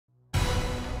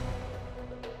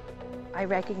I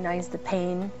recognize the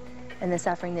pain and the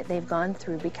suffering that they've gone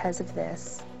through because of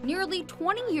this. Nearly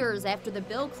 20 years after the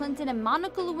Bill Clinton and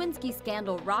Monica Lewinsky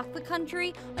scandal rocked the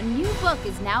country, a new book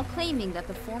is now claiming that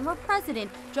the former president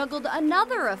juggled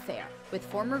another affair with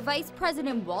former Vice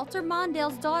President Walter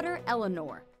Mondale's daughter,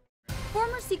 Eleanor.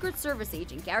 Former Secret Service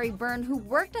agent Gary Byrne, who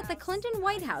worked at the Clinton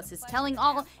White House, is telling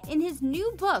all in his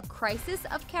new book, Crisis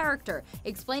of Character,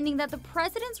 explaining that the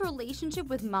president's relationship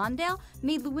with Mondale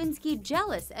made Lewinsky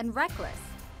jealous and reckless.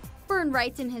 Byrne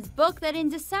writes in his book that in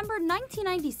December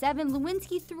 1997,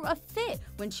 Lewinsky threw a fit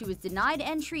when she was denied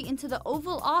entry into the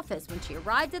Oval Office when she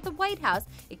arrived at the White House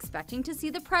expecting to see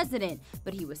the president,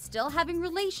 but he was still having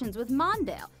relations with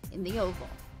Mondale in the Oval.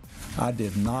 I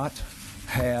did not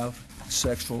have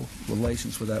sexual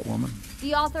relations with that woman.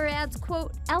 The author adds,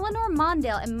 quote, Eleanor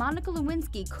Mondale and Monica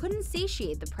Lewinsky couldn't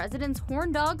satiate the president's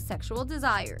horn dog sexual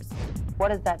desires. What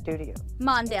does that do to you?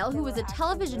 Mondale, who was a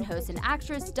television host and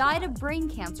actress, died of brain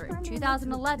cancer in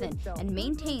 2011 and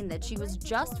maintained that she was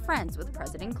just friends with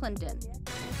President Clinton.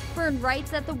 Byrne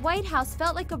writes that the White House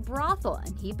felt like a brothel,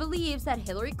 and he believes that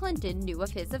Hillary Clinton knew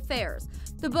of his affairs.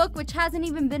 The book, which hasn't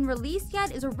even been released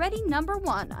yet, is already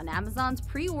 #1 on Amazon's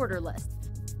pre-order list.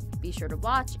 Be sure to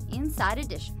watch Inside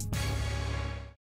Edition.